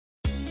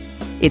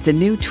It's a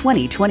new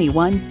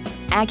 2021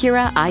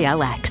 Acura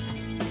ILX.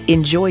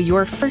 Enjoy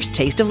your first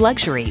taste of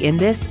luxury in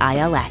this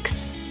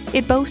ILX.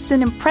 It boasts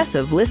an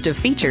impressive list of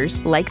features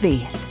like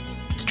these: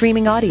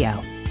 streaming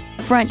audio,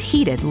 front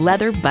heated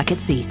leather bucket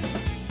seats,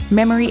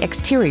 memory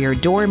exterior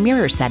door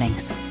mirror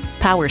settings,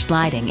 power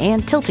sliding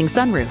and tilting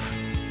sunroof,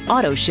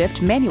 auto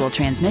shift manual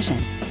transmission,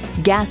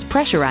 gas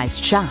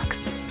pressurized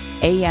shocks,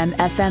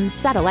 AM/FM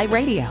satellite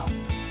radio,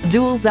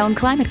 dual zone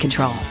climate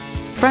control,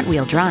 front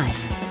wheel drive,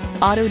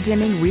 auto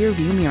dimming rear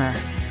view mirror,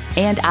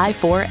 and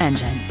i4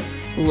 engine.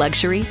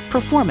 Luxury,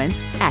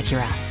 performance,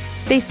 Acura.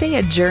 They say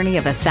a journey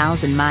of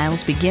 1,000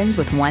 miles begins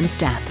with one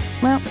step.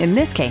 Well, in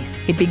this case,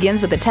 it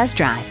begins with a test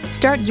drive.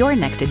 Start your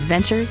next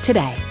adventure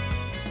today.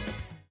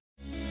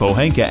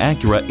 Pohanka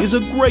Acura is a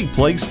great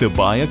place to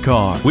buy a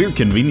car. We're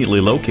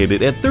conveniently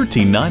located at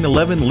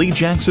 13911 Lee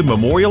Jackson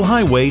Memorial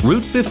Highway,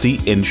 Route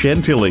 50 in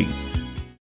Chantilly.